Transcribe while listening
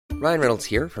Ryan Reynolds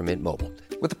here from Mint Mobile.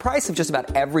 With the price of just about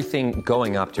everything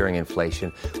going up during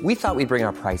inflation, we thought we'd bring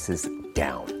our prices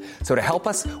down. So to help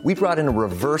us, we brought in a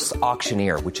reverse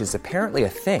auctioneer, which is apparently a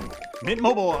thing. Mint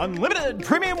Mobile Unlimited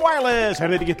Premium Wireless. How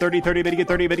to get 30, 30, bit to get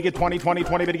 30, bit to get 20, 20,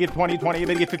 20, bit to get 20, 20,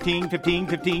 bit to get 15, 15,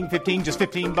 15, 15, just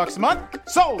 $15 a month?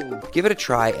 Sold! Give it a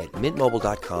try at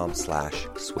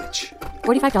mintmobile.com/switch.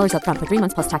 $45 up front for 3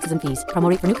 months plus taxes and fees. Promo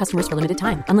rate for new customers for limited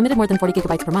time. Unlimited more than 40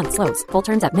 gigabytes per month. Slows full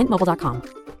terms at mintmobile.com.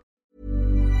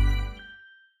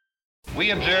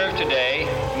 We observe today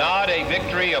not a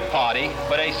victory of party,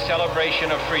 but a celebration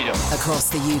of freedom. Across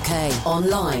the UK,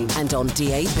 online and on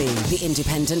DAB, the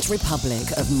Independent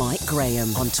Republic of Mike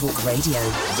Graham on Talk Radio.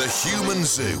 The Human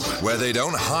Zoo, where they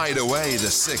don't hide away the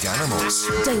sick animals.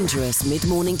 Dangerous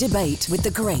mid-morning debate with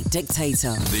the great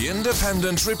dictator. The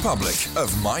Independent Republic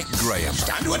of Mike Graham.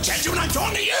 Stand to attention when I'm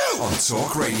talking to you! On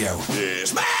Talk Radio.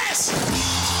 Smash!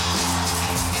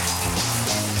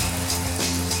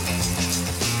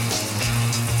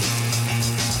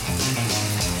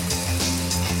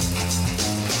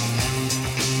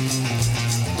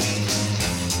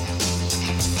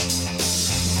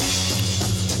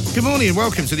 Good morning and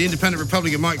welcome to the Independent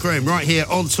Republic of Mike Graham right here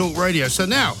on Talk Radio. So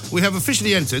now we have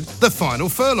officially entered the final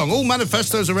furlong. All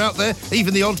manifestos are out there,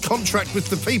 even the odd contract with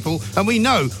the people, and we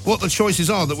know what the choices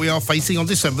are that we are facing on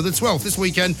December the 12th. This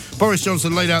weekend, Boris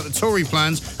Johnson laid out the Tory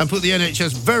plans and put the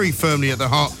NHS very firmly at the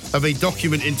heart of a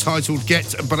document entitled Get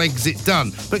Brexit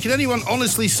Done. But can anyone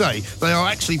honestly say they are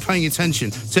actually paying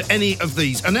attention to any of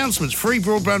these announcements? Free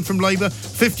broadband from Labour,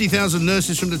 50,000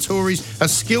 nurses from the Tories, a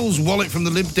skills wallet from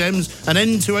the Lib Dems, an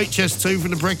end to HS2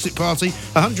 from the Brexit Party,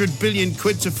 100 billion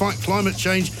quid to fight climate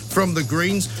change from the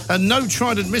Greens, and no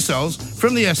Trident missiles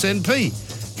from the SNP.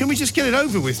 Can we just get it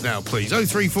over with now, please?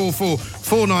 0344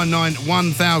 499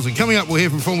 1000. Coming up, we'll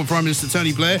hear from former Prime Minister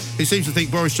Tony Blair, who seems to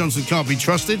think Boris Johnson can't be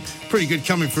trusted. Pretty good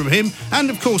coming from him. And,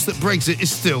 of course, that Brexit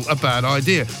is still a bad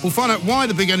idea. We'll find out why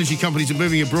the big energy companies are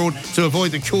moving abroad to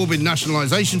avoid the Corbyn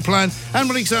nationalisation plan. And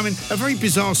we'll examine a very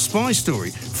bizarre spy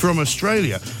story from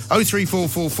Australia.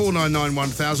 0344 499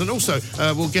 1000. Also,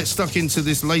 we'll get stuck into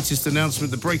this latest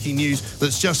announcement, the breaking news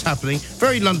that's just happening.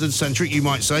 Very London-centric, you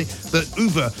might say, that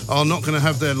Uber are not going to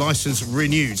have their licence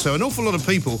renewed. So an awful lot of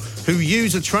people who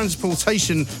use a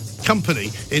transportation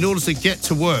company in order to get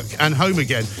to work and home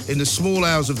again in the small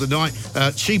hours of the night,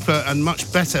 cheaper and much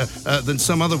better than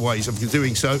some other ways of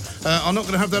doing so, are not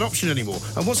going to have that option anymore.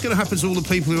 And what's going to happen to all the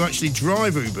people who actually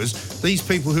drive Ubers, these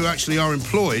people who actually are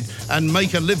employed and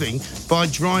make a living by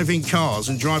driving cars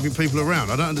and driving people around?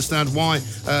 I don't understand why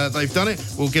they've done it.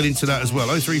 We'll get into that as well.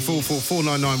 0344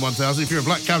 499 1000. If you're a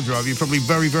black cab driver, you're probably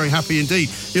very, very happy indeed.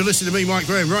 You're listening to me, Mike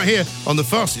Graham, right here on the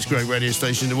fastest growing radio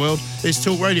station in the world. It's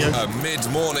Talk Radio. A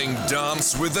mid-morning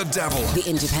dance with the devil. The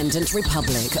Independent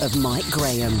Republic of Mike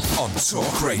Graham on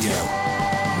Talk Radio.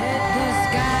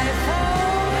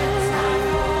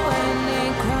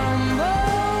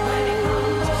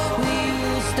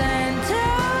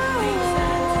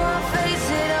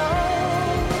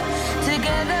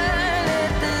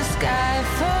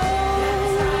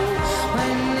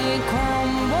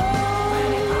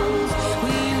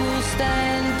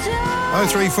 Oh,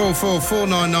 0344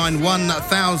 499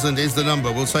 1000 is the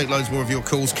number. We'll take loads more of your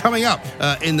calls coming up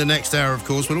in the next hour, of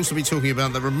course. We'll also be talking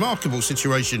about the remarkable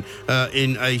situation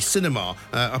in a cinema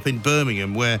up in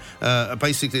Birmingham where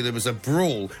basically there was a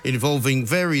brawl involving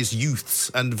various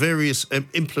youths and various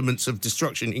implements of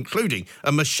destruction, including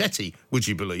a machete, would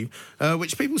you believe,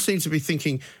 which people seem to be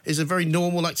thinking is a very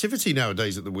normal activity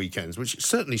nowadays at the weekends, which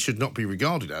certainly should not be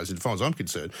regarded as far as I'm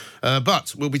concerned.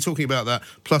 But we'll be talking about that,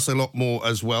 plus a lot more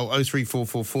as well. 0344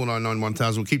 499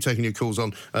 1000. We'll keep taking your calls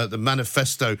on the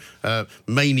manifesto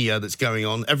mania that's going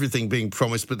on, everything being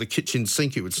promised, but the kitchen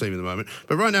sink, it would seem, at the moment.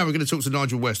 But right now we're going to talk to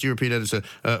Nigel West, European editor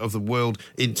of the World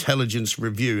Intelligence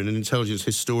Review and an intelligence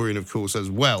historian, of course, as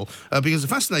well, because a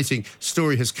fascinating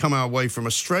story has come our way from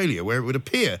Australia, where it would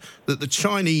appear that the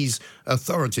Chinese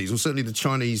authorities, or certainly the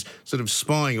Chinese sort of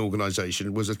spying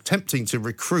organisation, was attempting to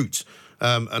recruit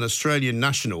an Australian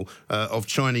national of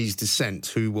Chinese descent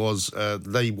who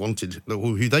they wanted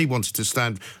to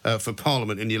stand for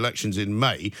Parliament in the elections in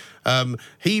May.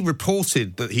 He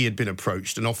reported that he had been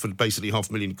approached and offered basically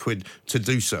 £500,000 to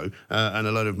do so, and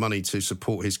a load of money to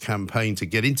support his campaign to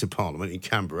get into Parliament in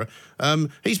Canberra.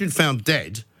 He's been found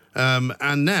dead.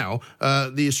 And now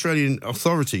the Australian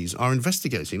authorities are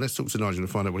investigating. Let's talk to Nigel and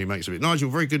find out what he makes of it.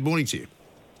 Nigel, very good morning to you.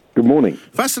 Good morning.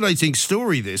 Fascinating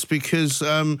story, this, because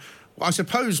I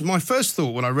suppose my first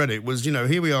thought when I read it was,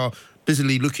 here we are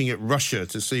busily looking at Russia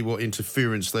to see what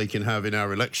interference they can have in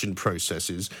our election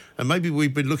processes, and maybe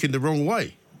we've been looking the wrong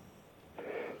way.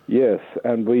 Yes,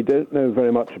 and we don't know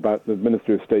very much about the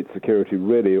Ministry of State Security,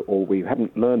 really, or we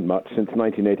haven't learned much since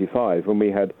 1985, when we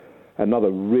had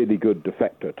another really good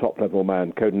defector, top-level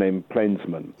man, codenamed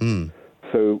Plainsman.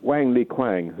 So Wang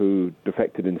Liquang, who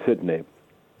defected in Sydney,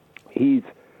 he's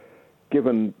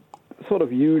given sort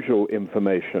of usual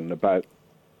information about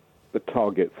the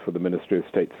targets for the Ministry of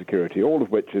State Security, all of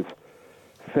which is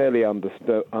fairly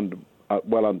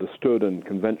well understood and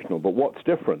conventional. But what's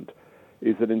different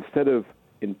is that instead of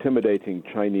intimidating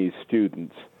Chinese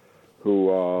students who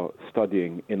are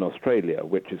studying in Australia,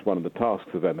 which is one of the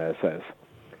tasks of MSS,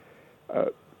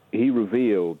 he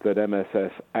revealed that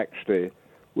MSS actually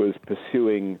was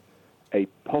pursuing a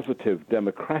positive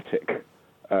democratic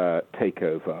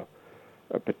takeover,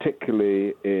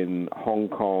 particularly in Hong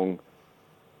Kong,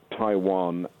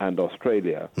 Taiwan, and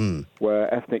Australia,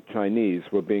 where ethnic Chinese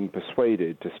were being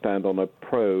persuaded to stand on a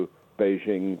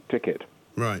pro-Beijing ticket.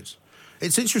 Right.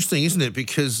 It's interesting, isn't it?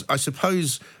 Because I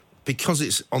suppose because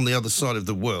it's on the other side of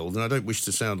the world, and I don't wish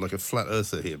to sound like a flat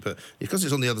earther here, but because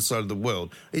it's on the other side of the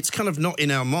world, it's kind of not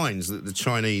in our minds that the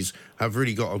Chinese have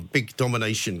really got a big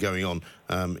domination going on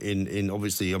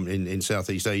in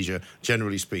Southeast Asia,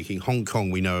 generally speaking. Hong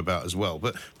Kong we know about as well,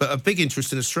 but a big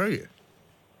interest in Australia.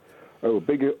 Oh, a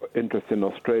big interest in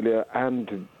Australia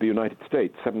and the United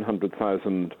States,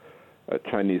 700,000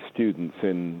 Chinese students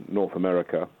in North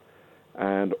America.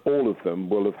 And all of them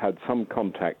will have had some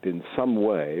contact in some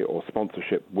way or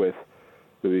sponsorship with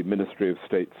the Ministry of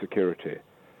State Security.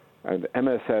 And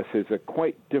MSS is a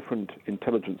quite different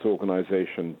intelligence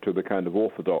organization to the kind of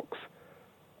orthodox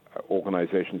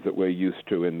organizations that we're used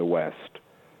to in the West.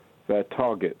 Their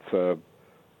targets are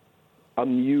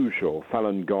unusual.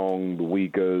 Falun Gong, the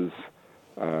Uyghurs,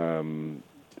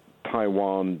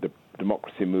 Taiwan, the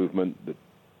democracy movement, the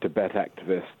Tibet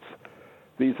activists.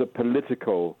 These are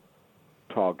political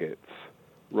targets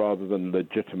rather than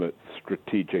legitimate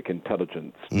strategic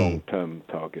intelligence, long-term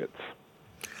targets.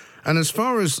 And as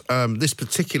far as this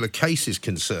particular case is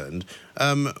concerned,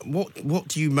 what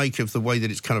do you make of the way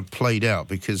that it's kind of played out?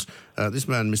 Because this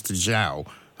man, Mr. Zhao,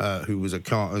 who was a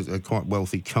quite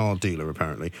wealthy car dealer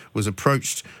apparently, was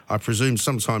approached, I presume,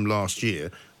 sometime last year,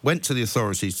 went to the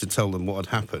authorities to tell them what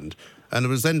had happened, and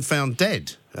was then found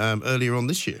dead earlier on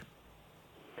this year.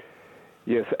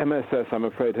 Yes, MSS, I'm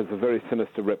afraid, has a very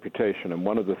sinister reputation, and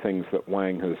one of the things that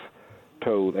Wang has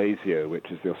told ASIO, which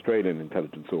is the Australian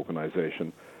intelligence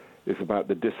organization, is about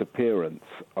the disappearance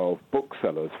of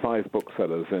booksellers, 5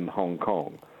 booksellers in Hong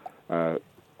Kong, and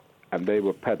they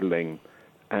were peddling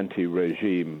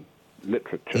anti-regime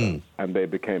literature, and they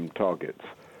became targets.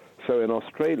 So in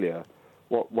Australia,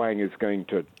 what Wang is going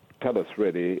to tell us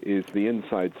really is the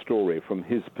inside story from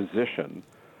his position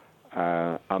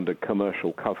under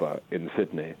commercial cover in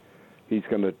Sydney. He's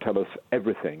going to tell us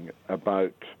everything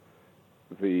about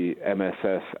the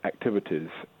MSS activities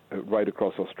right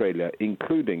across Australia,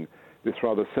 including this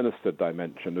rather sinister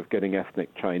dimension of getting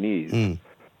ethnic Chinese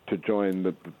to join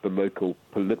the local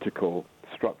political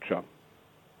structure.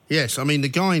 Yes, I mean, the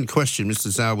guy in question, Mr.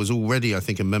 Zhao, was already, I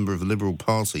think, a member of the Liberal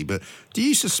Party, but do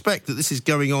you suspect that this is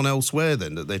going on elsewhere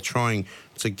then, that they're trying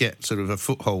to get sort of a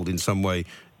foothold in some way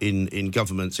in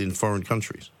governments in foreign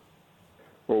countries?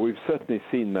 Well, we've certainly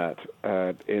seen that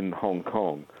in Hong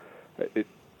Kong.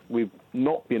 We've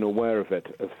not been aware of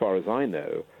it, as far as I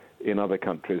know, in other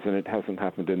countries, and it hasn't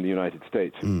happened in the United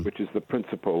States, which is the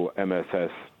principal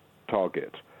MSS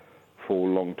target for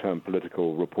long-term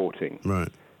political reporting. Right.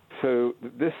 So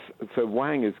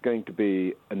Wang is going to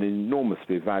be an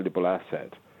enormously valuable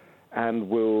asset and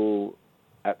will,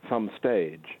 at some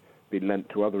stage, be lent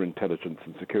to other intelligence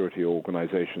and security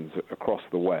organizations across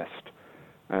the West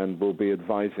and will be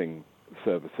advising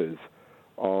services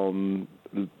on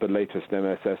the latest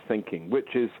MSS thinking,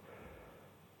 which is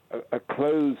a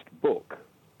closed book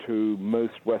to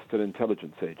most Western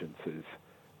intelligence agencies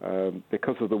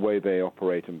because of the way they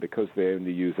operate and because they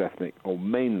only use ethnic, or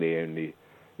mainly only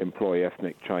employ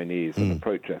ethnic Chinese and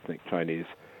approach ethnic Chinese.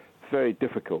 It's very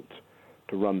difficult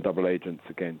to run double agents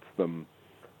against them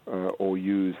or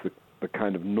use the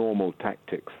kind of normal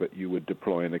tactics that you would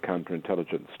deploy in a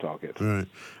counterintelligence target. Right.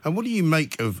 And what do you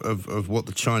make of what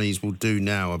the Chinese will do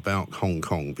now about Hong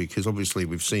Kong? Because obviously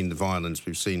we've seen the violence,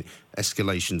 we've seen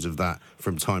escalations of that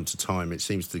from time to time. It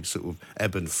seems to sort of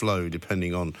ebb and flow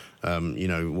depending on,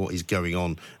 what is going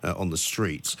on the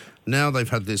streets. Now they've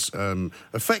had this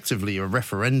effectively a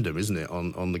referendum, isn't it,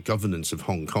 on the governance of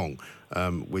Hong Kong,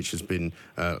 which has been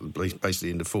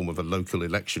basically in the form of a local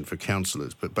election for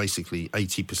councillors. But basically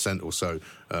 80% or so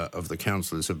of the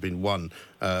councillors have been won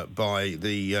by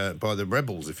the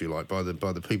rebels, if you like, by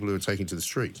the people who are taking to the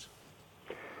streets.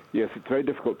 Yes, it's very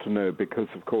difficult to know because,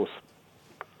 of course,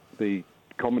 the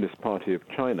Communist Party of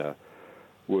China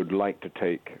would like to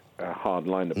take a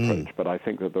hard-line approach, but I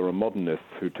think that there are modernists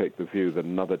who take the view that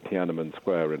another Tiananmen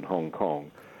Square in Hong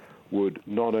Kong would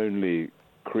not only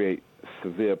create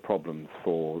severe problems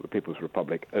for the People's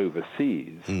Republic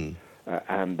overseas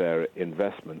and their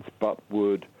investments, but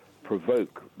would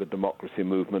provoke the democracy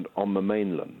movement on the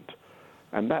mainland.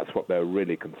 And that's what they're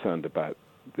really concerned about.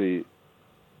 The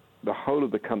whole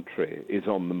of the country is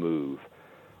on the move.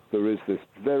 There is this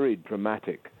very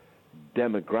dramatic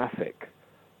demographic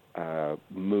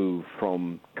move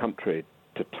from country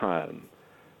to town,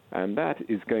 and that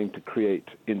is going to create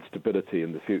instability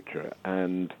in the future.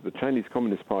 And the Chinese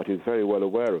Communist Party is very well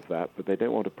aware of that, but they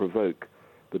don't want to provoke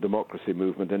the democracy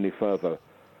movement any further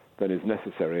than is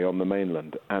necessary on the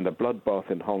mainland. And a bloodbath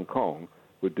in Hong Kong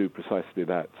would do precisely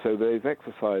that. So they've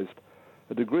exercised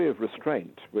a degree of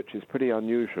restraint, which is pretty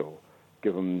unusual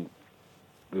given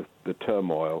the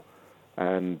turmoil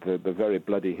and the very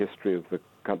bloody history of the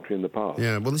country in the past.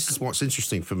 Yeah, well, this is what's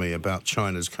interesting for me about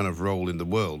China's kind of role in the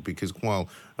world, because while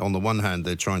on the one hand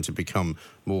they're trying to become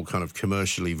more kind of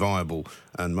commercially viable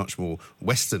and much more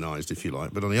westernised, if you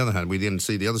like, but on the other hand we then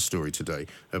see the other story today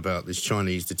about these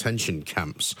Chinese detention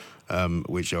camps,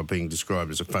 which are being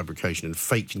described as a fabrication and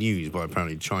fake news by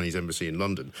apparently the Chinese embassy in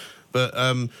London. But,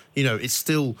 it's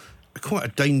still quite a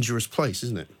dangerous place,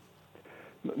 isn't it?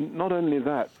 Not only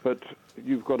that, but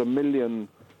you've got 1 million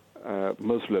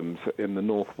Muslims in the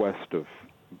northwest of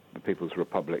the People's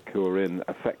Republic who are in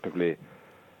effectively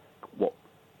what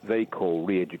they call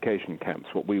re-education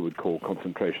camps, what we would call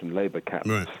concentration labour camps.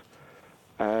 Right.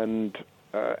 And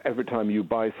every time you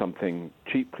buy something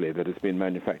cheaply that has been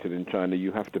manufactured in China,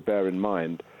 you have to bear in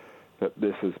mind that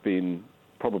this has been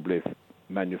probably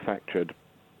manufactured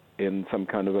in some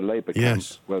kind of a labour camp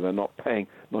where they're not paying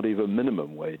not even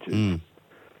minimum wages.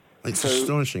 It's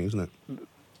astonishing, isn't it?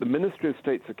 The Ministry of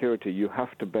State Security, you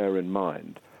have to bear in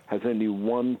mind, has only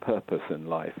one purpose in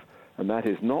life, and that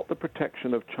is not the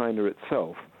protection of China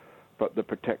itself, but the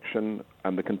protection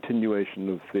and the continuation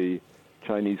of the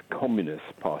Chinese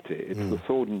Communist Party. It's the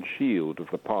sword and shield of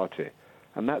the party,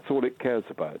 and that's all it cares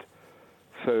about.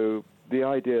 So the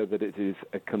idea that it is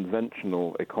a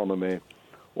conventional economy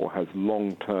or has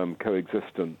long-term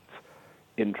coexistence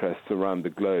interests around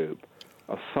the globe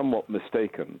are somewhat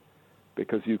mistaken,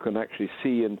 because you can actually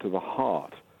see into the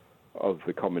heart of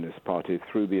the Communist Party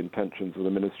through the intentions of the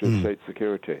Ministry of State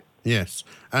Security. Yes.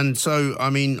 And so, I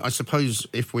mean, I suppose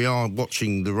if we are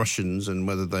watching the Russians and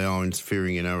whether they are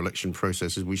interfering in our election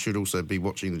processes, we should also be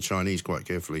watching the Chinese quite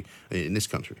carefully in this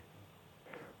country.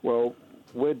 Well,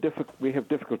 we have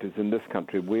difficulties in this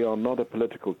country. We are not a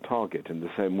political target in the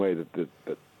same way that the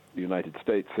United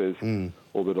States is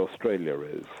or that Australia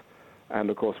is. And,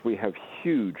 of course, we have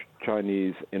huge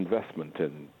Chinese investment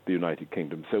in the United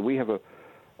Kingdom. So we have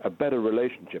a better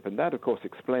relationship. And that, of course,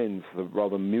 explains the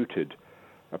rather muted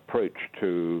approach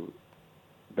to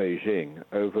Beijing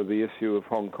over the issue of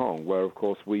Hong Kong, where, of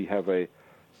course, we have a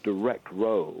direct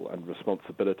role and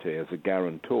responsibility as a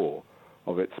guarantor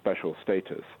of its special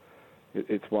status.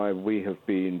 It's why we have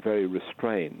been very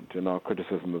restrained in our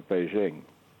criticism of Beijing.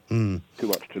 Too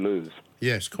much to lose.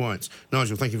 Yes, quite.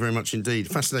 Nigel, thank you very much indeed.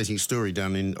 Fascinating story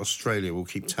down in Australia. We'll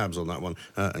keep tabs on that one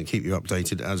and keep you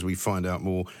updated as we find out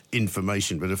more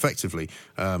information. But effectively,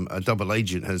 a double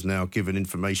agent has now given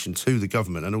information to the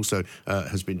government and also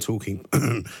has been talking,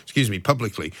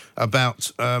 publicly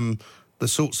about the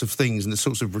sorts of things and the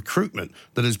sorts of recruitment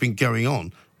that has been going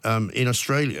on in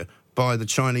Australia by the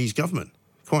Chinese government.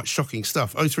 Quite shocking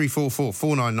stuff. 0344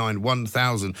 499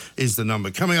 1000 is the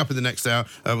number. Coming up in the next hour,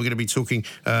 we're going to be talking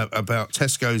about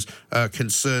Tesco's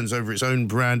concerns over its own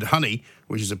brand honey,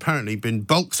 which has apparently been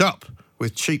bulked up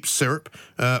with cheap syrup.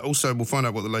 Also, we'll find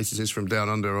out what the latest is from Down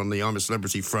Under on the I'm a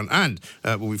Celebrity front, and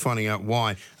we'll be finding out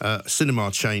why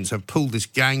cinema chains have pulled this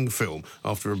gang film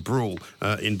after a brawl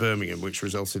in Birmingham, which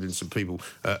resulted in some people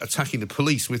attacking the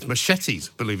police with machetes,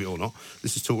 believe it or not.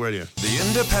 This is Talk Radio. The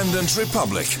Independent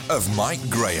Republic of Mike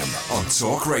Graham on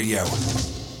Talk Radio.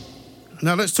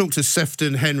 Now let's talk to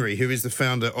Sefton Henry, who is the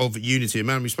founder of Unity, a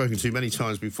man we've spoken to many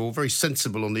times before. Very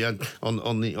sensible on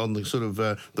the sort of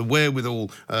the wherewithal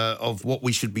of what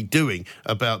we should be doing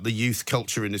about the youth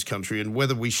culture in this country and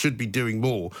whether we should be doing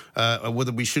more, or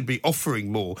whether we should be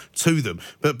offering more to them.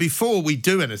 But before we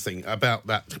do anything about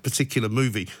that particular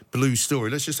movie, Blue Story,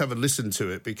 let's just have a listen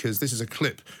to it, because this is a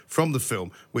clip from the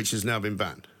film which has now been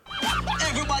banned.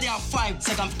 Everybody have 5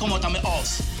 seconds to come out of my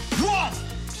house. 1,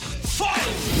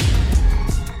 5.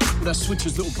 That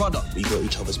switches little brother. We got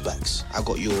each other's backs. I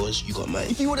got yours, you got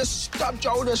mine. If you would have stabbed,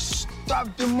 I would have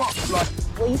stabbed him up. Like,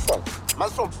 where you from?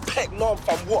 Man's from Peck, no, I'm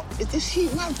from what? Is this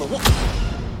heat, man, from what?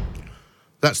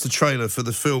 That's the trailer for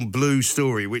the film Blue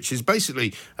Story, which is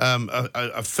basically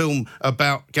a film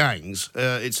about gangs.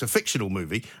 It's a fictional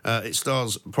movie. It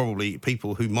stars probably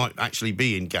people who might actually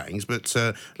be in gangs. But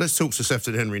let's talk to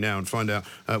Sefton Henry now and find out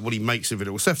what he makes of it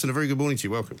all. Sefton, a very good morning to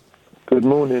you. Welcome. Good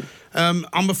morning.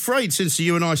 I'm afraid since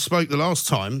you and I spoke the last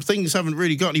time, things haven't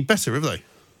really got any better, have they?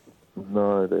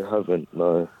 No, they haven't,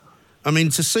 no. I mean,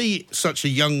 to see such a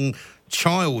young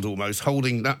child almost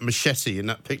holding that machete in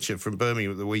that picture from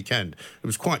Birmingham at the weekend, it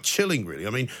was quite chilling, really. I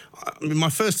mean, my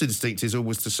first instinct is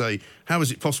always to say, how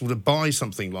is it possible to buy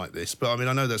something like this? But, I mean,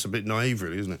 I know that's a bit naive,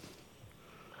 really, isn't it?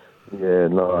 Yeah,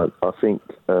 no, I think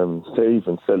they're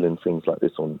even selling things like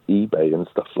this on eBay and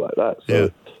stuff like that.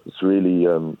 So it's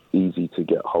really easy to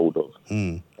get hold of.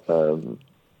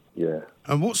 Yeah.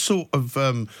 And what sort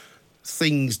of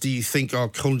things do you think are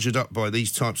conjured up by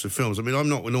these types of films? I mean, I'm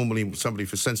not normally somebody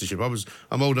for censorship.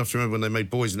 I'm old enough to remember when they made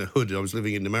Boys in the Hood. I was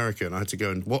living in America and I had to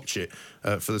go and watch it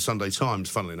for the Sunday Times,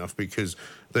 funnily enough, because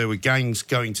there were gangs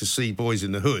going to see Boys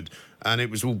in the Hood and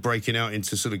it was all breaking out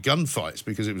into sort of gunfights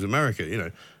because it was America, you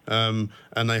know.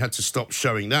 And they had to stop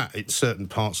showing that in certain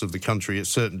parts of the country at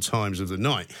certain times of the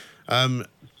night.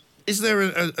 Is there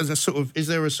a sort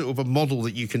of a model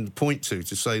that you can point to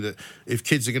say that if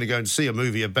kids are going to go and see a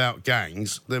movie about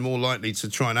gangs, they're more likely to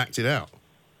try and act it out?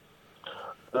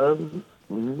 No,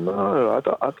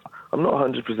 I'm not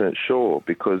 100% sure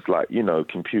because, like, you know,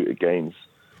 computer games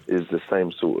is the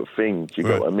same sort of thing. Do you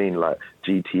get what I mean? Like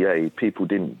GTA, people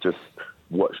didn't just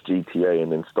watch GTA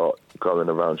and then start going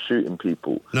around shooting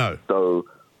people. No. So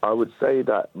I would say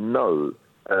that no.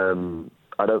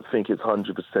 I don't think it's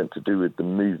 100% to do with the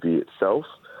movie itself,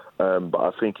 but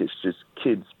I think it's just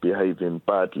kids behaving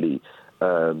badly.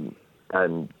 And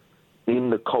in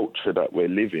the culture that we're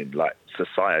living, like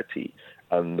society,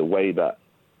 and the way that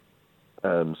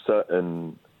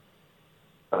certain,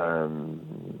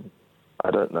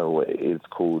 I don't know what it is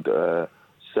called,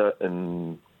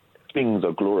 certain things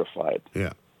are glorified.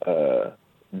 Yeah.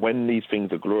 When these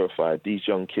things are glorified, these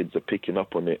young kids are picking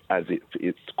up on it as if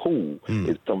it's cool,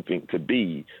 it's something to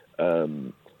be,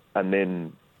 and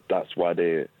then that's why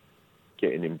they're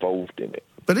getting involved in it.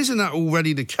 But isn't that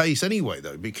already the case anyway,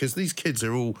 though? Because these kids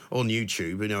are all on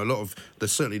YouTube. You know, a lot of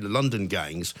certainly the London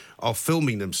gangs are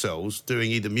filming themselves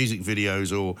doing either music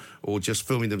videos or just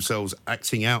filming themselves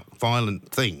acting out violent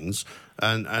things,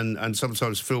 and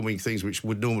sometimes filming things which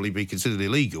would normally be considered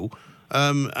illegal,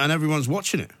 and everyone's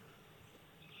watching it.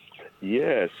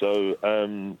 Yeah, so,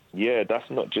 that's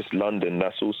not just London.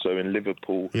 That's also in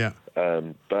Liverpool,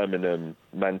 Birmingham,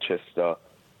 Manchester,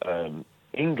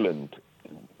 England,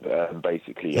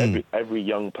 basically. Every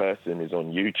young person is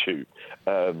on YouTube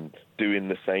doing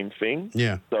the same thing.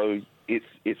 Yeah. So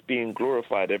it's being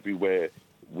glorified everywhere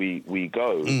we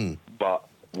go. But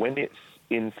when it's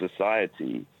in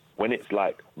society, when it's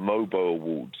like mobile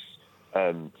awards,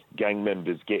 gang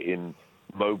members getting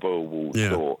mobile awards,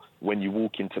 or when you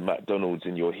walk into McDonald's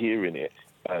and you're hearing it,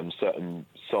 certain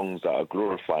songs that are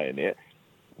glorifying it,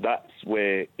 that's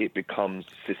where it becomes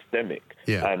systemic,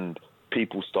 and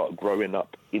people start growing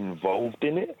up involved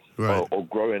in it, or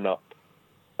growing up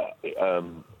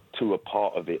to a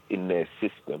part of it in their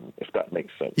system, if that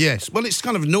makes sense. Yes, well, it's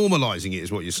kind of normalising it, is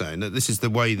what you're saying, that this is the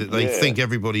way that they think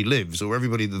everybody lives, or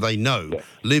everybody that they know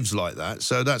lives like that,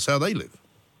 so that's how they live.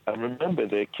 And remember,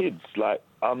 they're kids. Like,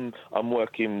 I'm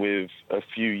working with a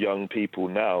few young people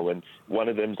now, and one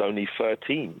of them's only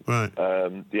 13. Right.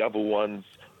 The other one's,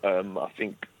 I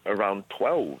think, around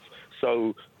 12.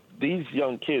 So these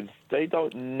young kids, they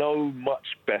don't know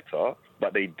much better,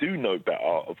 but they do know better,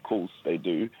 of course they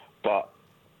do. But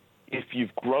if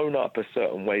you've grown up a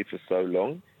certain way for so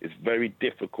long, it's very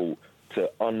difficult to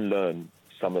unlearn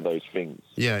some of those things.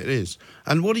 Yeah, it is.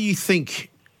 And what do you think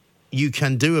you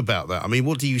can do about that? I mean,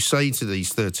 what do you say to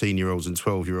these 13-year-olds and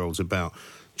 12-year-olds about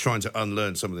trying to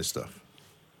unlearn some of this stuff?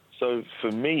 So for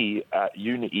me, at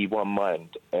Unity One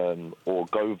Mind, or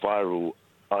Go Viral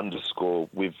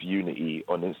 _with Unity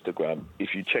on Instagram,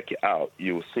 if you check it out,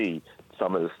 you'll see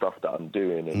some of the stuff that I'm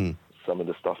doing and some of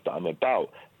the stuff that I'm about.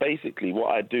 Basically,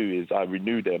 what I do is I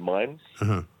renew their minds,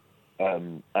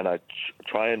 and I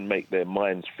try and make their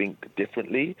minds think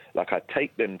differently. Like, I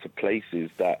take them to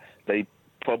places that they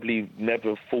probably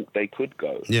never thought they could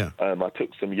go. Yeah. I took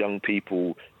some young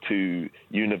people to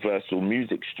Universal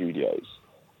Music Studios,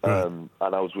 and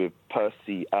I was with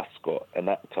Percy Ascot, an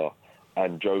actor,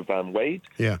 and Joe Van Wade.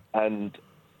 Yeah. And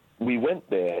we went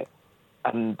there,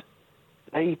 and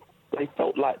they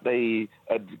felt like they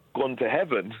had gone to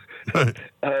heaven.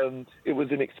 It was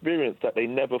an experience that they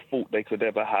never thought they could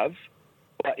ever have.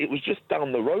 But it was just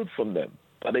down the road from them.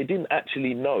 But they didn't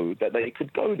actually know that they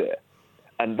could go there.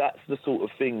 And that's the sort of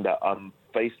thing that I'm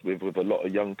faced with a lot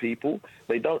of young people.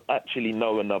 They don't actually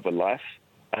know another life,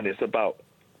 and it's about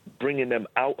bringing them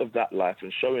out of that life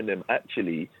and showing them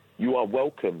actually you are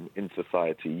welcome in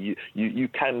society. You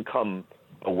can come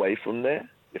away from there,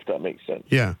 if that makes sense.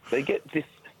 Yeah. They get this.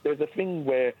 There's a thing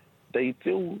where they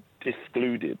feel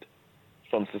excluded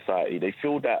from society. They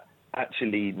feel that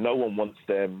actually no one wants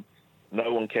them,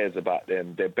 no one cares about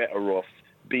them. They're better off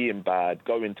being bad,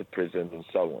 going to prison, and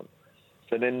so on.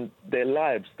 So then their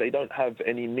lives, they don't have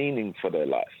any meaning for their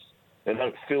lives. They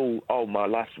don't feel, oh, my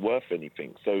life's worth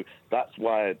anything. So that's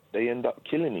why they end up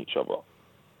killing each other.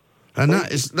 And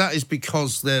that is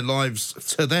because their lives,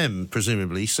 to them,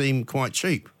 presumably, seem quite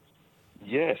cheap.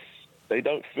 Yes. They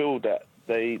don't feel that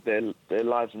their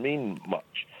lives mean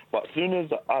much. But as soon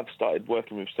as I've started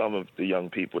working with some of the young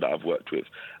people that I've worked with,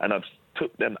 and I've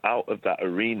took them out of that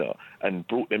arena and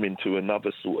brought them into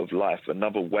another sort of life,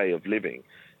 another way of living,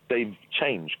 they've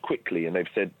changed quickly, and they've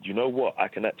said, you know what, I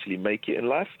can actually make it in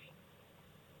life.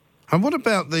 And what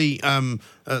about the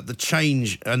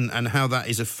change and how that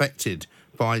is affected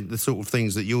by the sort of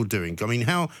things that you're doing? I mean,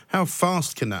 how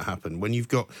fast can that happen when you've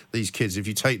got these kids? If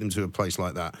you take them to a place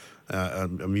like that, a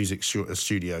music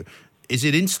studio, is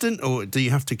it instant, or do you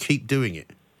have to keep doing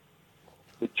it?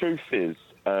 The truth is,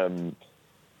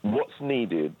 what's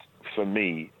needed for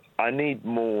me, I need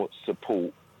more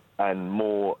support and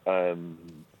more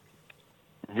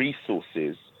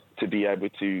resources to be able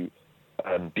to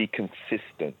be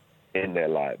consistent in their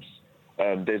lives.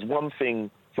 There's one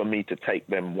thing for me to take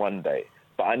them one day,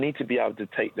 but I need to be able to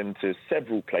take them to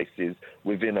several places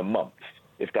within a month,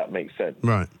 if that makes sense.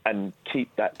 Right. And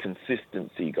keep that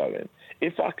consistency going.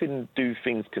 If I can do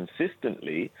things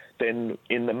consistently, then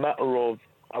in the matter of,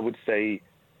 I would say,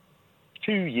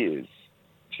 2 years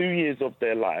of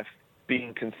their life,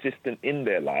 being consistent in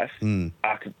their life,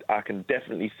 I can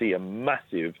definitely see a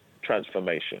massive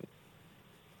transformation.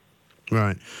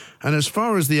 Right. And as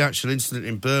far as the actual incident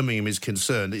in Birmingham is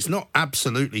concerned, it's not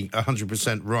absolutely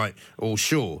 100% right or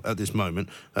sure at this moment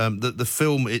that the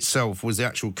film itself was the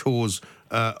actual cause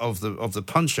of the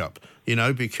punch-up, you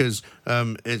know, because there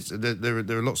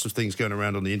are lots of things going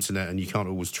around on the internet and you can't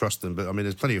always trust them. But, I mean,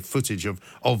 there's plenty of footage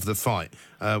of the fight,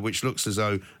 which looks as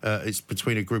though it's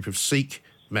between a group of Sikh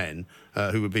men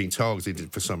who were being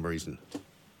targeted for some reason.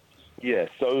 Yeah,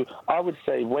 so I would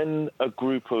say when a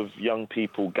group of young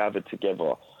people gather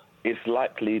together, it's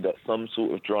likely that some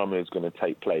sort of drama is going to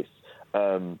take place.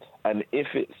 And if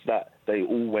it's that they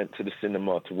all went to the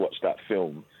cinema to watch that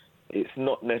film, it's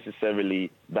not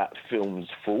necessarily that film's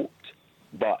fault,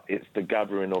 but it's the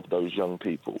gathering of those young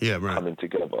people coming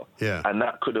together. Yeah. And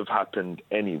that could have happened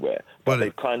anywhere. But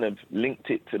they've kind of linked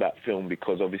it to that film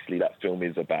because obviously that film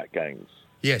is about gangs.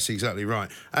 Yes, exactly right.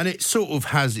 And it sort of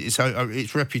has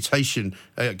its reputation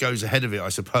goes ahead of it, I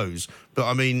suppose. But,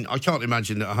 I mean, I can't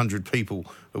imagine that 100 people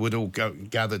would all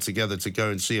gather together to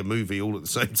go and see a movie all at the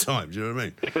same time. Do you know what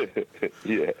I mean?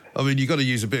 Yeah. I mean, you've got to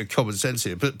use a bit of common sense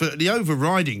here. But the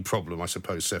overriding problem, I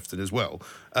suppose, Sefton, as well,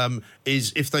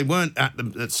 is if they weren't at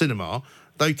the cinema,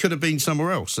 they could have been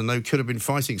somewhere else, and they could have been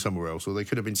fighting somewhere else, or they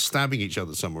could have been stabbing each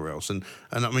other somewhere else. And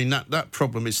I mean, that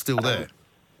problem is still there.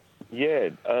 Yeah,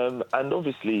 and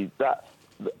obviously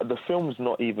the film's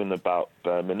not even about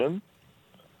Birmingham.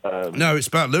 No, it's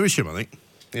about Lewisham, I think,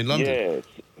 in London.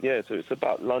 Yeah, so it's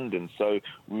about London. So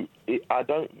I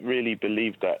don't really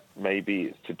believe that maybe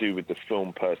it's to do with the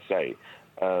film per se.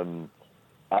 And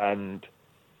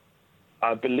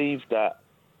I believe that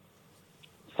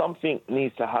something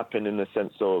needs to happen in the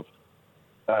sense of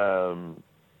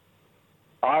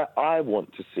I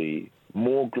want to see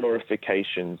more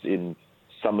glorifications in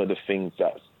some of the things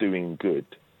that's doing good,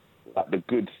 like the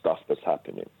good stuff that's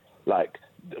happening. Like,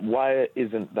 why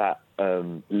isn't that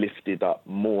lifted up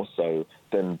more so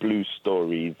than Blue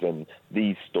Stories and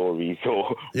these stories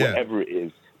or whatever it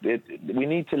is? We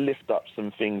need to lift up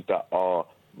some things that are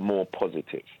more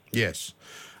positive. Yes.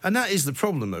 And that is the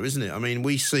problem, though, isn't it? I mean,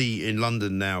 we see in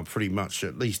London now pretty much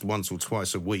at least once or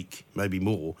twice a week, maybe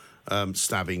more,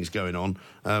 stabbings going on.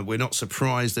 We're not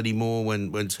surprised anymore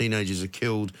when teenagers are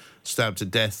killed, stabbed to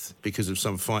death because of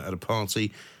some fight at a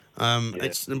party.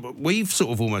 We've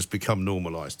sort of almost become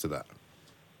normalised to that.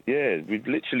 Yeah, we've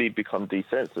literally become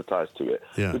desensitised to it.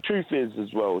 Yeah. The truth is,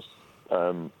 as well,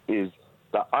 is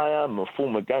that I am a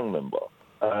former gang member.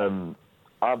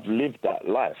 I've lived that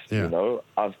life, you know.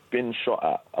 I've been shot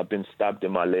at. I've been stabbed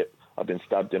in my lip. I've been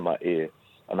stabbed in my ear.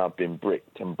 And I've been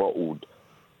bricked and bottled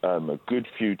a good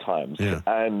few times. Yeah.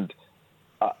 And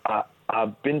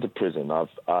I've been to prison.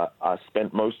 I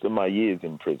spent most of my years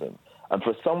in prison. And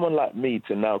for someone like me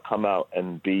to now come out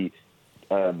and be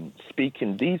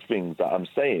speaking these things that I'm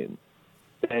saying,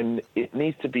 then it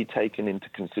needs to be taken into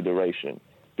consideration,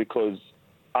 because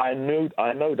I know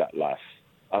that life.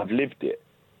 I've lived it.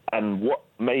 And what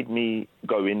made me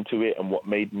go into it and what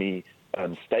made me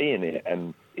stay in it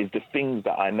and is the things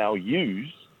that I now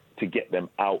use to get them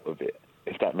out of it,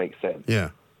 if that makes sense. Yeah.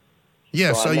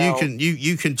 Yeah, so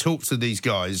you can talk to these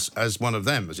guys as one of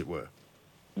them, as it were.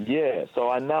 Yeah, so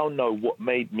I now know what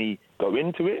made me go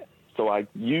into it, so I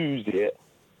use it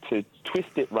to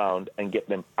twist it round and get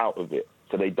them out of it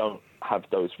so they don't have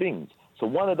those things. So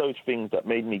one of those things that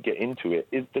made me get into it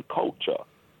is the culture.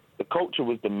 The culture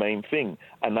was the main thing,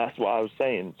 and that's what I was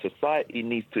saying. Society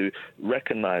needs to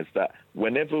recognize that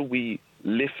whenever we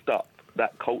lift up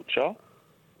that culture,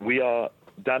 we are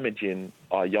damaging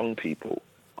our young people,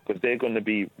 because they're going to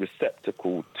be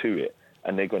receptacle to it,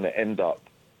 and they're going to end up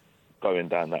going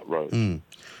down that road.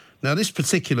 Now, this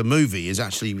particular movie is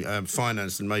actually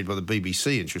financed and made by the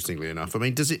BBC, interestingly enough. I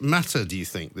mean, does it matter, do you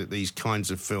think, that these kinds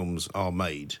of films are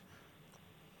made?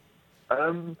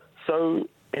 So,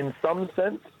 in some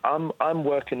sense, I'm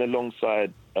working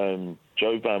alongside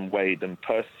Joe Van Wade and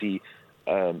Purcell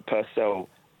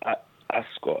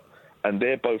Ascot, and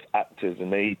they're both actors,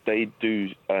 and they do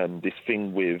this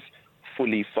thing with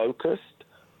Fully Focused,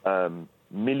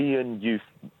 Million Youth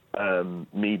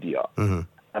Media. Mm-hmm.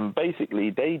 And basically,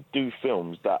 they do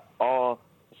films that are,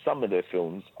 some of their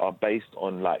films are based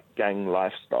on like gang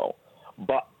lifestyle,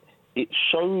 but it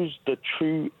shows the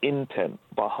true intent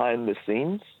behind the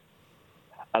scenes.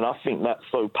 And I think that's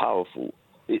so powerful.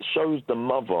 It shows the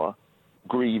mother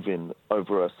grieving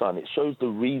over her son. It shows the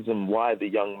reason why the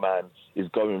young man is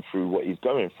going through what he's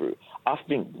going through. I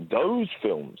think those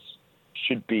films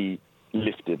should be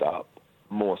lifted up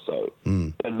more so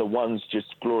than the ones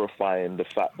just glorifying the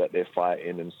fact that they're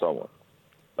fighting and so on.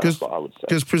 That's what I would say.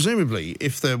 Because presumably,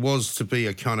 if there was to be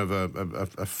a kind of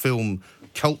a film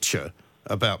culture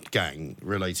about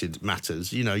gang-related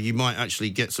matters, you know, you might actually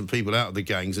get some people out of the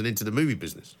gangs and into the movie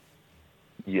business.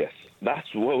 Yes,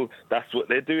 that's what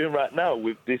they're doing right now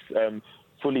with this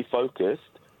Fully Focused.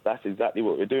 That's exactly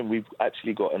what we're doing. We've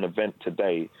actually got an event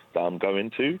today that I'm going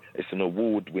to. It's an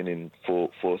award-winning for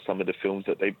some of the films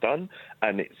that they've done,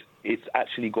 and it's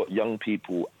actually got young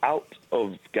people out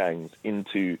of gangs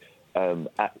into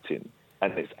acting,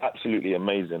 and it's absolutely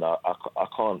amazing.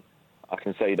 I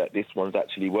can say that this one's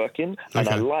actually working, and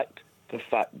I like the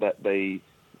fact that they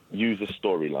use a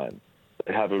storyline.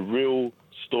 They have a real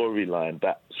storyline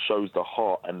that shows the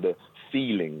heart and the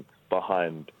feeling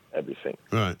behind everything.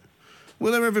 Right.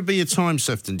 Will there ever be a time,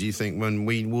 Sefton, do you think, when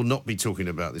we will not be talking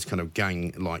about this kind of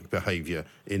gang-like behaviour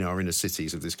in our inner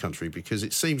cities of this country? Because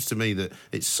it seems to me that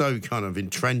it's so kind of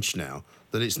entrenched now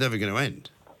that it's never going to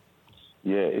end.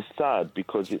 Yeah, it's sad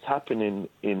because it's happening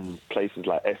in places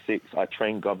like Essex. I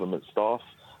train government staff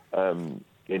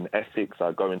in Essex.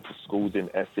 I go into schools in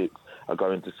Essex. I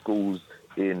go into schools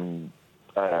in...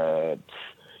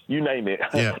 you name it.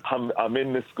 Yeah. I'm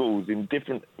in the schools in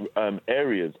different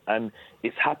areas, and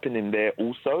it's happening there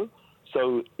also.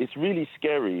 So it's really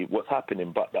scary what's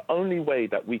happening. But the only way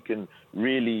that we can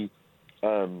really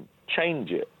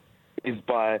change it is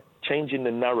by changing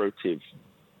the narrative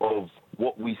of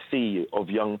what we see of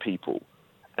young people.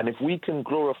 And if we can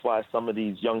glorify some of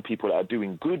these young people that are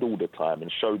doing good all the time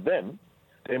and show them,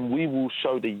 then we will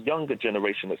show the younger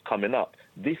generation that's coming up,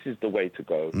 this is the way to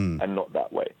go and not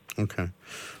that way. OK.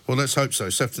 Well, let's hope so.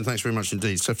 Sefton, thanks very much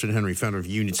indeed. Sefton Henry, founder of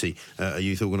Unity, a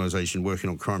youth organisation working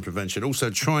on crime prevention, also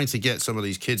trying to get some of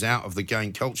these kids out of the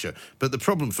gang culture. But the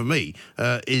problem for me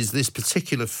is this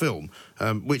particular film,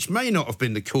 which may not have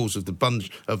been the cause of the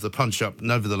punch-up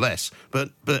nevertheless,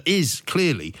 but is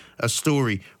clearly a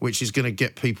story which is going to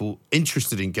get people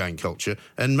interested in gang culture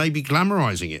and maybe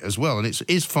glamorising it as well. And it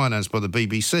is financed by the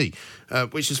BBC,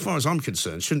 which, as far as I'm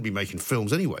concerned, shouldn't be making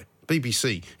films anyway.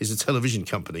 BBC is a television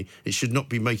company. It should not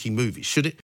be making movies, should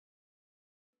it?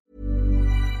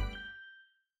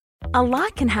 A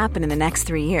lot can happen in the next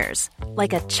 3 years.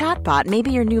 Like a chatbot may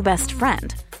be your new best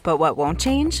friend. But what won't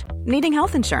change? Needing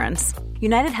health insurance.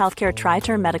 United Healthcare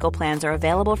Tri-Term Medical Plans are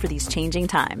available for these changing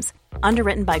times.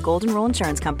 Underwritten by Golden Rule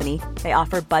Insurance Company, they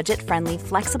offer budget-friendly,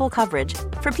 flexible coverage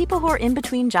for people who are in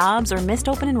between jobs or missed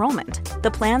open enrollment. The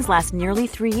plans last nearly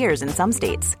 3 years in some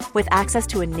states, with access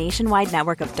to a nationwide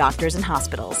network of doctors and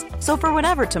hospitals. So for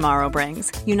whatever tomorrow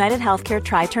brings, United Healthcare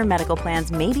Tri-Term Medical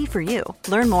Plans may be for you.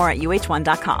 Learn more at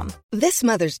uh1.com. This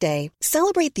Mother's Day,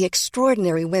 celebrate the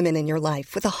extraordinary women in your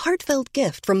life with a heartfelt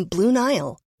gift from Blue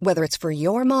Nile. Whether it's for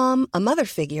your mom, a mother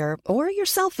figure, or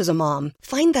yourself as a mom,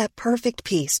 find that perfect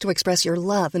piece to express your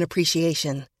love and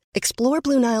appreciation. Explore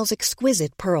Blue Nile's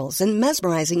exquisite pearls and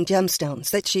mesmerizing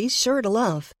gemstones that she's sure to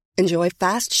love. Enjoy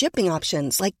fast shipping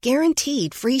options like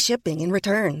guaranteed free shipping and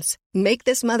returns. Make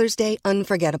this Mother's Day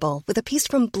unforgettable with a piece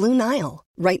from Blue Nile.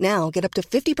 Right now, get up to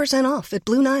 50% off at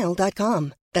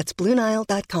BlueNile.com. That's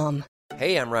BlueNile.com.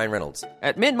 Hey, I'm Ryan Reynolds.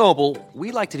 At Mint Mobile,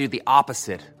 we like to do the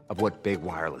opposite of what Big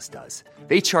Wireless does.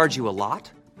 They charge you a lot,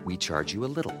 we charge you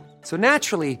a little. So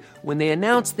naturally, when they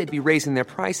announced they'd be raising their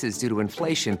prices due to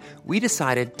inflation, we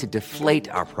decided to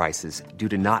deflate our prices due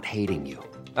to not hating you.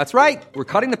 That's right. We're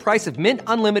cutting the price of Mint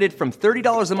Unlimited from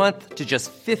 $30 a month to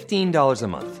just $15 a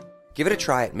month. Give it a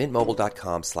try at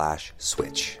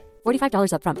mintmobile.com/switch.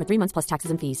 $45 up front for 3 months plus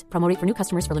taxes and fees. Promo rate for new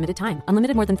customers for limited time.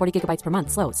 Unlimited more than 40 gigabytes per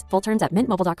month. Slows full terms at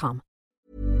mintmobile.com.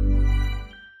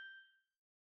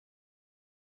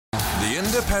 The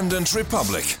Independent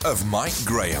Republic of Mike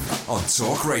Graham on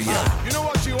Talk Radio. You know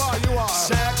what you are? You are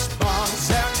sex bomb,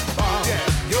 sex bomb. Yeah,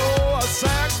 you're a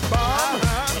sex bomb.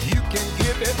 You can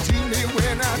give it to me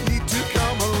when I need to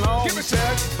come along. Give me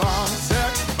sex bomb,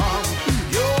 sex bomb.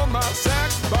 You're my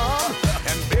sex bomb,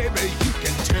 and baby, you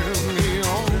can turn me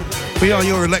on. We are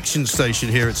your election station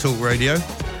here at Talk Radio.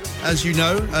 As you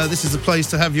know, this is the place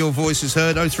to have your voices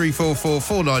heard. 0344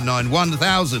 499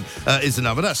 1000 is the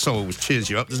number. That song always cheers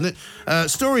you up, doesn't it?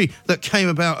 Story that came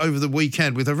about over the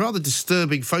weekend with a rather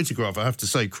disturbing photograph, I have to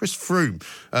say. Chris Froome,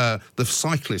 the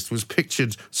cyclist, was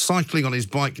pictured cycling on his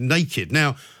bike naked.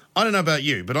 Now, I don't know about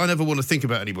you, but I never want to think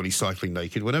about anybody cycling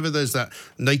naked. Whenever there's that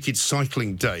naked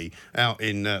cycling day out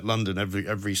in London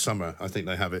every summer, I think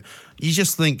they have it, you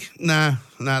just think, nah,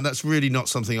 that's really not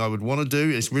something I would want to do.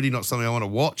 It's really not something I want to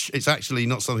watch. It's actually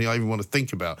not something I even want to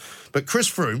think about. But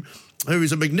Chris Froome, who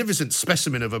is a magnificent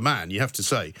specimen of a man, you have to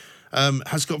say,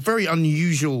 has got very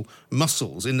unusual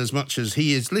muscles in as much as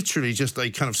he is literally just a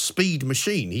kind of speed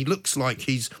machine. He looks like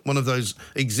he's one of those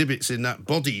exhibits in that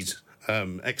Bodies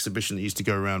exhibition that used to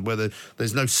go around where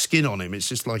there's no skin on him. It's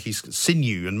just like he's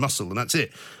sinew and muscle, and that's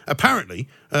it. Apparently,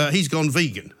 he's gone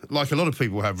vegan, like a lot of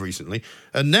people have recently.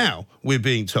 And now, we're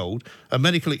being told, a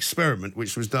medical experiment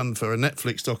which was done for a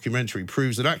Netflix documentary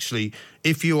proves that actually,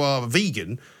 if you are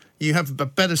vegan, you have a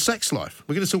better sex life.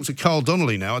 We're going to talk to Carl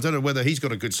Donnelly now. I don't know whether he's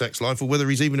got a good sex life or whether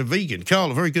he's even a vegan.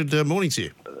 Carl, a very good morning to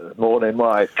you. Morning,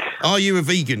 Mike. Are you a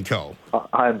vegan, Carl?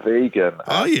 I'm vegan.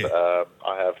 Are you? I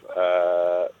have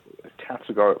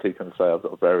categorically can say I've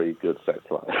got a very good sex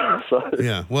life. So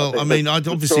yeah, well, I mean, I'd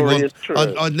obviously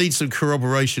I'd need some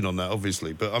corroboration on that,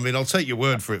 obviously, but I mean, I'll take your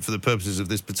word for it for the purposes of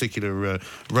this particular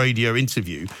radio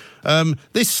interview.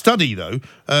 This study, though,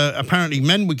 apparently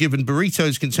men were given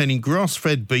burritos containing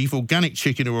grass-fed beef, organic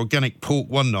chicken or organic pork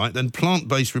one night, then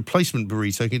plant-based replacement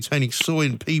burrito containing soy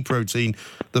and pea protein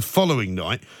the following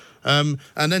night, and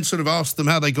then sort of asked them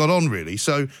how they got on, really.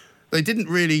 So they didn't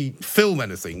really film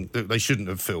anything that they shouldn't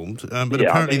have filmed, but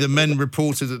apparently the men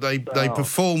reported that they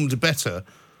performed better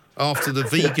after the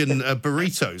vegan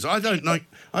burritos. I don't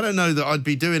know that I'd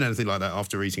be doing anything like that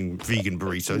after eating vegan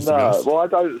burritos. No, well, I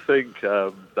don't think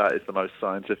that is the most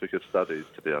scientific of studies,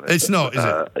 to be honest. It's not, is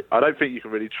it? I don't think you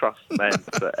can really trust men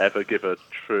to ever give a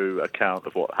true account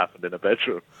of what happened in a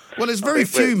bedroom. Well, there's very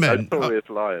few men. Notorious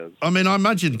liars. I mean, I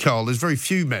imagine, Carl, there's very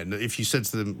few men that if you said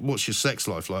to them, "What's your sex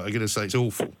life like?" are going to say it's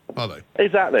awful, are they?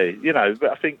 Exactly. You know,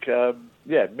 but I think,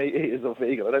 meat eaters or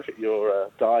vegan, I don't think your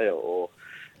diet or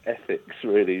ethics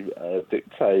really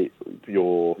dictate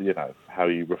your, how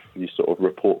you sort of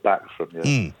report back from your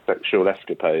sexual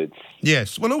escapades.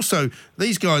 Yes. Well, also,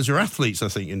 these guys are athletes, I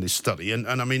think, in this study. And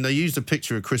I mean, they used a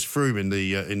picture of Chris Froome in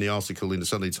the article in the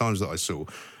Sunday Times that I saw.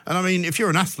 And I mean, if you're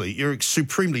an athlete, you're a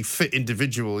supremely fit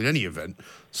individual in any event.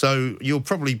 So you're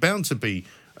probably bound to be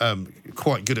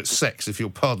quite good at sex, if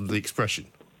you'll pardon the expression.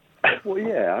 Well,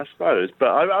 yeah, I suppose, but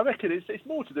I reckon it's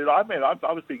more to do. I've been a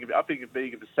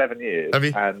vegan for 7 years, have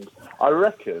you? And I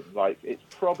reckon it's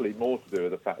probably more to do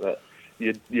with the fact that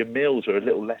your meals are a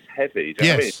little less heavy. Do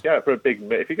you know what I mean? If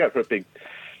you go for a big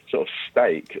sort of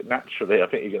steak, naturally, I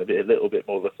think you're going to be a little bit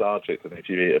more lethargic than if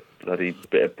you eat a bloody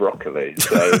bit of broccoli.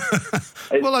 So,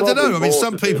 well, I don't know. I mean,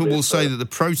 some people will say that the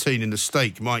protein in the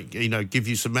steak might, give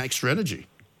you some extra energy.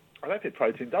 I don't think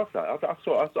protein does that.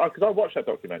 Because I watched that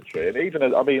documentary, and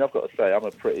I've got to say, I'm a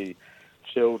pretty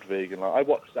chilled vegan. I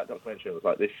watched that documentary and was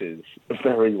like, this is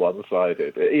very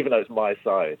one-sided. Even though it's my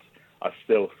side, I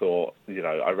still thought,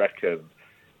 I reckon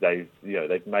they've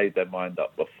made their mind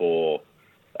up before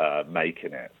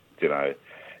making it,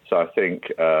 So I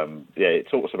think, it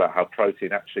talks about how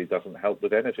protein actually doesn't help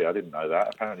with energy. I didn't know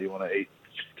that. Apparently you want to eat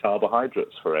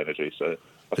carbohydrates for energy, so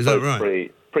is that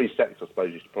right? Pre-sex, I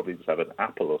suppose you should probably just have an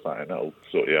apple or something. That'll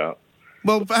sort you out.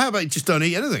 Well, but how about you just don't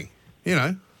eat anything,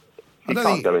 You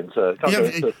can't go into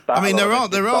I mean, there are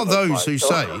those who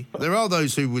say there are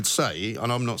those who would say,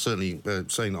 and I'm not certainly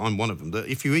saying that I'm one of them, that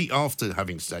if you eat after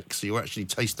having sex, you actually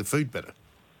taste the food better.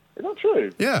 Is that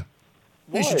true? Yeah.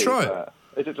 Why you should try it.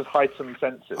 Is it just heightened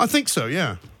senses? I think so,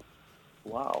 yeah.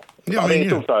 Wow. Yeah, I mean,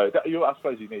 it's also, I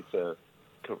suppose you need to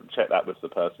check that with the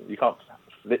person. You can't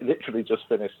literally just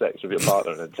finish sex with your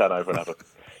partner and then turn over and have a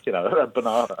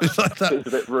banana. It's like that. It's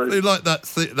a bit rude. It's like that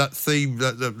theme,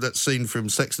 that scene from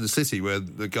Sex and the City where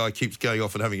the guy keeps going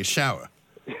off and having a shower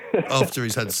after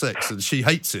he's had sex, and she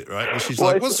hates it, right? And she's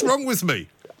like, "What's wrong with me?"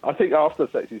 I think after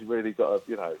sex, you've really got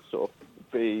to, sort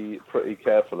of be pretty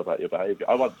careful about your behaviour.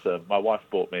 My wife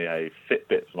bought me a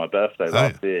Fitbit for my birthday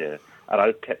last year, and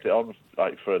I kept it on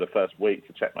for the first week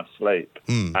to check my sleep.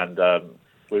 And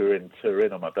we were in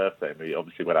Turin on my birthday, and we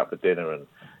obviously went out for dinner, and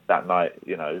that night,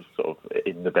 sort of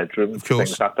in the bedroom,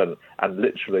 things happen, and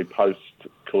literally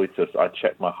post-coitus, I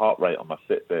checked my heart rate on my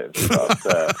Fitbit, and she got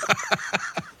upset.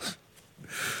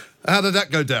 How did that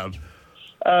go down?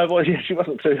 Well, yeah, she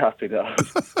wasn't too happy though.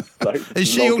 Is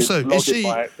she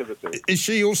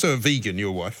also a vegan,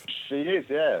 your wife? She is,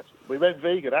 yeah. We went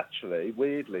vegan, actually,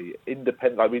 weirdly,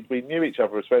 independent. Like, we knew each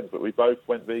other as friends, but we both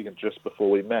went vegan just before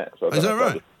we met. So is that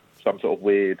right? Some sort of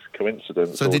weird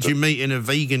coincidence. So did you meet in a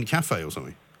vegan cafe or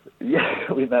something?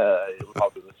 Yeah, we met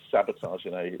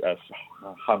sabotaging a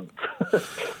hunt.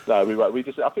 No,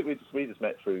 I think we just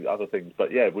met through other things.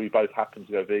 But yeah, we both happened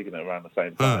to go vegan at around the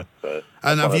same time. So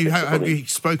and have you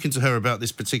spoken to her about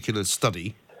this particular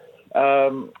study?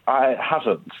 I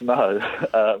haven't. No,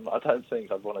 I don't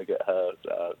think I'd want to get her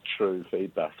true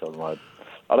feedback on my.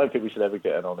 I don't think we should ever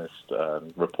get an honest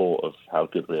report of how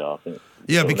good we are. I think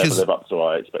because we'll never live up to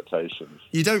our expectations.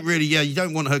 You don't really. Yeah, you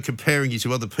don't want her comparing you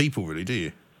to other people, really, do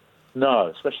you? No,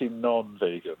 especially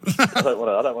non-vegans. I don't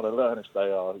want to learn if they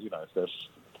are, if they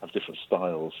have different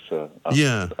styles.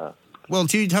 Well,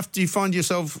 do you find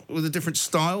yourself with a different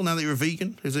style now that you're a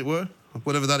vegan, as it were,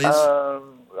 whatever that is?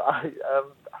 I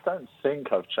don't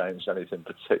think I've changed anything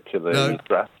particularly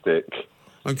drastic.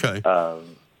 Okay.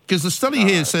 Because the study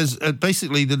here says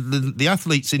basically the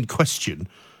athletes in question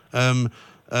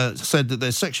said that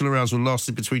their sexual arousal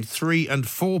lasted between 3 and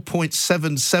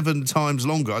 4.77 times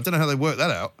longer. I don't know how they worked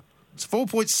that out. It's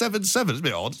 4.77. It's a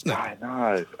bit odd, isn't it? I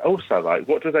know. Also,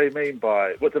 what do they mean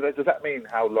by... does that mean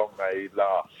how long they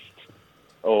last?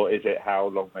 Or is it how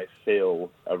long they feel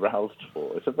aroused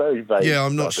for? It's a very vague... Yeah,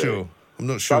 I'm not sure. I'm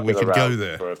not sure we could go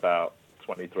there. For about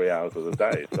 23 hours of the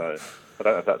day, so... I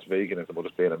don't know if that's veganism or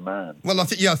just being a man. Well, I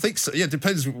think so. Yeah, it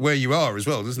depends where you are as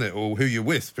well, doesn't it? Or who you're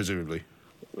with, presumably.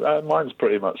 Mine's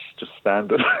pretty much just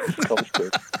standard.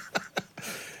 Constant.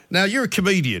 Now, you're a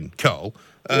comedian, Carl.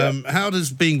 How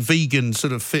does being vegan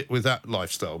sort of fit with that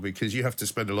lifestyle? Because you have to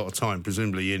spend a lot of time,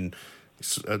 presumably, in...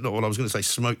 I was going to say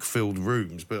smoke-filled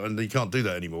rooms, but you can't do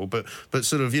that anymore. But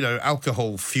sort of,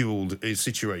 alcohol-fueled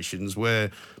situations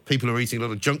where people are eating a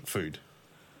lot of junk food.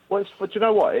 Well, but you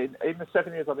know what? In the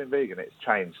 7 years I've been vegan, it's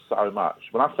changed so much.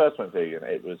 When I first went vegan,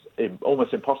 it was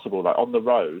almost impossible. Like, on the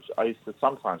road, I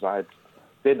had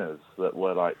dinners that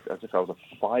were like, as if I was a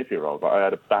 5-year-old. Like, I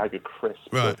had a bag of crisps.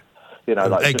 Right.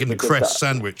 Like egg and cress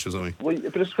sandwich or something. Well,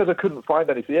 but just because I couldn't find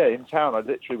anything. Yeah, in town, I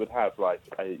literally would have I'd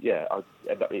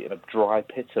end up eating a dry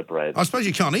pita bread. I suppose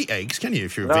you can't eat eggs, can you,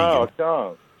 if you're a vegan? No, I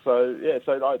can't. So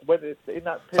when it's in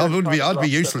that period... I'd be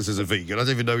useless as a vegan. I don't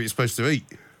even know what you're supposed to eat.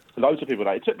 Loads of people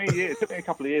know. It took me a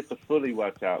couple of years to fully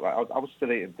work out. Like, I was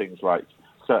still eating things like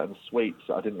certain sweets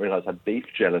that I didn't realise had beef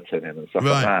gelatin in and stuff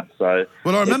like that. So,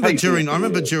 well, I remember during the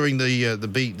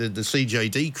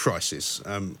CJD crisis,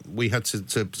 we had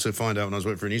to find out when I was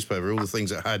working for a newspaper all the things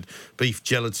that had beef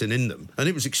gelatin in them, and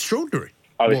it was extraordinary.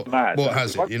 Oh, it's mad. What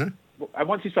has it? And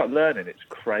once you start learning, it's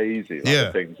crazy. The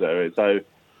things there. So,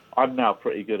 I'm now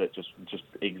pretty good at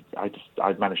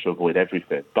I managed to avoid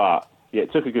everything, but. Yeah,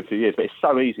 it took a good few years, but it's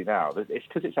so easy now. It's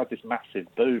because it's had this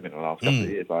massive boom in the last couple of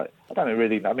years. Like, I don't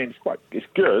really... I mean, it's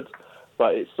good,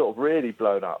 but it's sort of really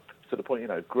blown up to the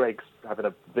point, Greg's having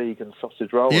a vegan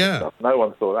sausage roll and stuff. No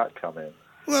one saw that coming.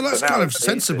 Well, that's kind of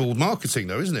sensible marketing,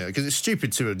 though, isn't it? Because it's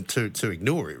stupid to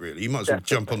ignore it, really. You might as well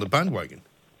jump on the bandwagon.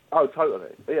 Oh,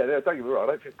 totally. Yeah, don't get me wrong. I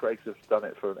don't think Greg's has done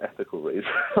it for an ethical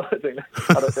reason. I don't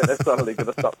think they're suddenly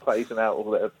going to start phasing out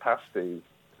all their pasties.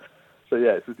 So,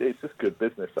 yeah, it's just good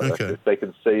business. Okay. They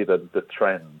can see the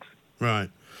trend. Right.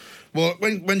 Well,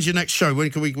 when's your next show? When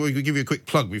can we give you a quick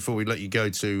plug before we let you go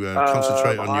to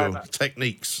concentrate on your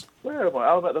techniques? Where am I?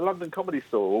 I'm at the London Comedy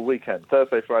Store all weekend.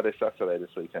 Thursday, Friday, Saturday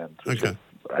this weekend. Which is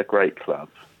a great club.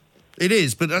 It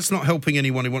is, but that's not helping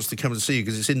anyone who wants to come and see you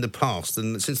because it's in the past,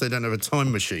 and since they don't have a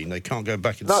time machine, they can't go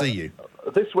back and see you.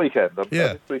 This weekend.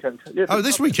 Yeah. This weekend. Yeah,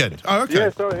 this weekend. Oh, okay. Yeah,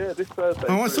 sorry, yeah, this Thursday.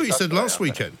 Oh, I thought you said last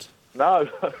weekend. No.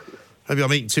 Maybe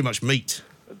I'm eating too much meat.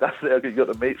 That's it. You've got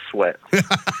the meat sweat.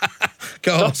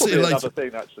 Carl, That's see you later. another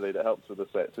thing, actually, that helps with the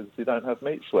sweats is you don't have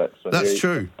meat sweats. That's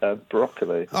true.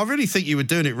 Broccoli. I really think you were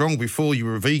doing it wrong before you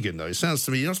were a vegan, though. It sounds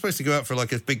to me you're not supposed to go out for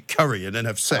like a big curry and then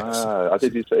have sex. I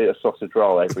did used to eat a sausage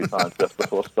roll every time just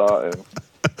before starting.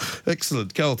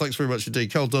 Excellent. Carl, thanks very much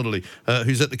indeed. Carl Donnelly,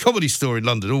 who's at the Comedy Store in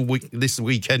London all week this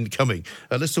weekend coming.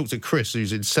 Let's talk to Chris,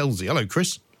 who's in Selsey. Hello,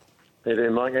 Chris. How you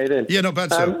doing, Mike? How you doing? Yeah, not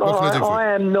bad, sir. What can I do for you?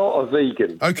 I am not a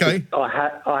vegan. Okay.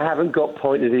 I haven't got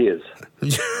pointed ears.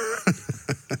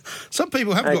 Some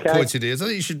people have got pointed ears. I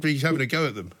think you should be having a go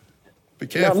at them. Be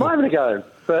careful. Yeah, I'm having a go,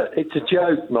 but it's a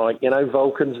joke, Mike. You know,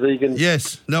 Vulcans, vegans.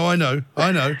 Yes. No, I know.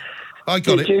 I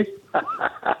got Did you?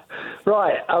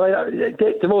 Right. I mean,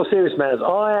 get to more serious matters.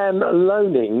 I am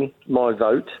loaning my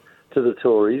vote to the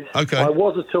Tories. Okay. I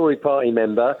was a Tory party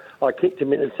member. I kicked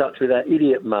him into touch with that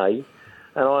idiot May,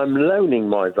 and I'm loaning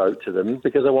my vote to them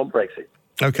because I want Brexit.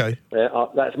 Okay.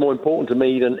 That's more important to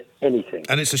me than anything.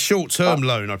 And it's a short-term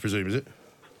loan, I presume, is it?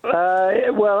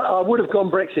 Well, I would have gone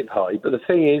Brexit party, but the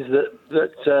thing is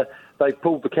that they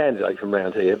pulled the candidate from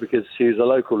round here because she was a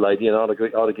local lady and I'd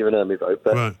have given her my vote.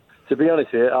 But right. To be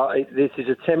honest with you, this is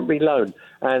a temporary loan.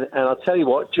 And I'll tell you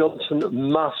what,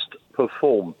 Johnson must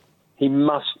perform. He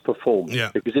must perform.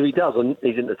 Yeah. Because if he doesn't,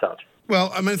 he's in the touch.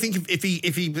 Well, I mean, I think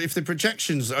if the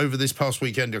projections over this past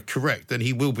weekend are correct, then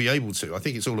he will be able to. I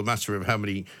think it's all a matter of how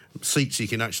many seats he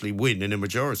can actually win in a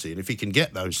majority, and if he can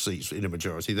get those seats in a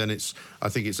majority, then I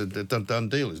think it's a done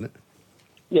deal, isn't it?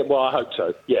 Yeah, well, I hope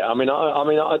so. Yeah, I mean,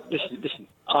 listen.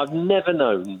 I've never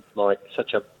known like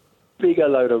such a bigger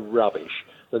load of rubbish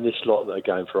than this lot that are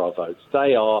going for our votes.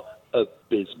 They are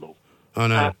abysmal. I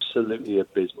know, absolutely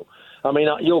abysmal. I mean,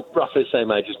 you're roughly the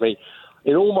same age as me.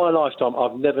 In all my lifetime,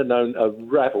 I've never known a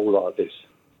rabble like this.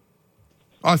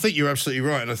 I think you're absolutely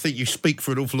right, and I think you speak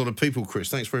for an awful lot of people, Chris.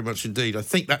 Thanks very much indeed. I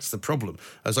think that's the problem.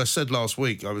 As I said last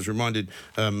week, I was reminded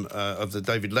of the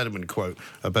David Letterman quote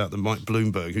about the Mike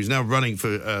Bloomberg, who's now running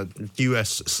for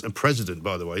US president,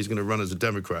 by the way. He's going to run as a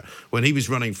Democrat. When he was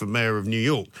running for mayor of New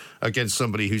York against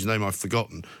somebody whose name I've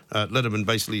forgotten, Letterman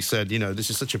basically said, you know,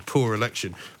 this is such a poor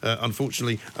election.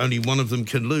 Unfortunately, only one of them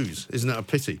can lose. Isn't that a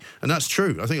pity? And that's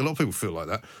true. I think a lot of people feel like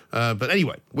that. But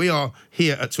anyway, we are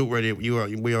here at Talk Radio.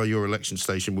 We are your election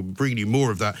station. We'll be bringing you more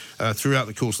of that throughout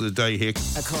the course of the day here.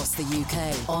 Across the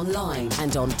UK, online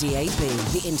and on DAB,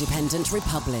 the Independent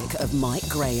Republic of Mike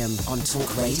Graham on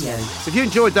Talk Radio. If you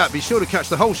enjoyed that, be sure to catch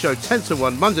the whole show 10 to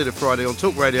 1, Monday to Friday on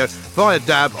Talk Radio, via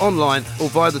DAB, online or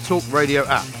via the Talk Radio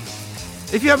app.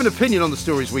 If you have an opinion on the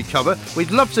stories we cover,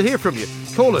 we'd love to hear from you.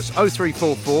 Call us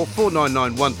 0344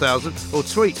 499 1000 or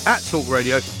tweet at Talk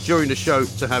Radio during the show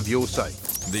to have your say.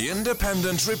 The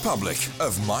Independent Republic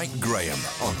of Mike Graham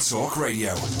on Talk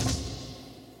Radio.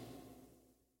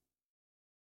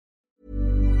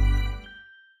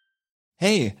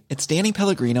 Hey, it's Danny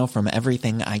Pellegrino from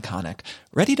Everything Iconic.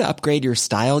 Ready to upgrade your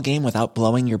style game without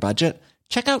blowing your budget?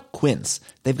 Check out Quince.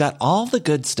 They've got all the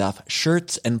good stuff,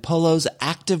 shirts and polos,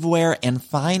 activewear, and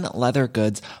fine leather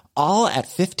goods, all at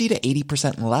 50 to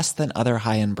 80% less than other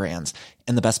high-end brands.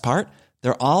 And the best part?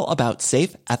 They're all about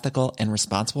safe, ethical, and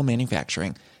responsible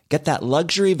manufacturing. Get that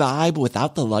luxury vibe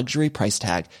without the luxury price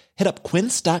tag. Hit up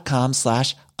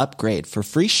quince.com/upgrade for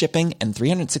free shipping and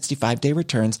 365-day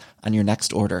returns on your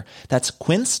next order. That's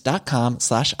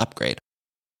quince.com/upgrade.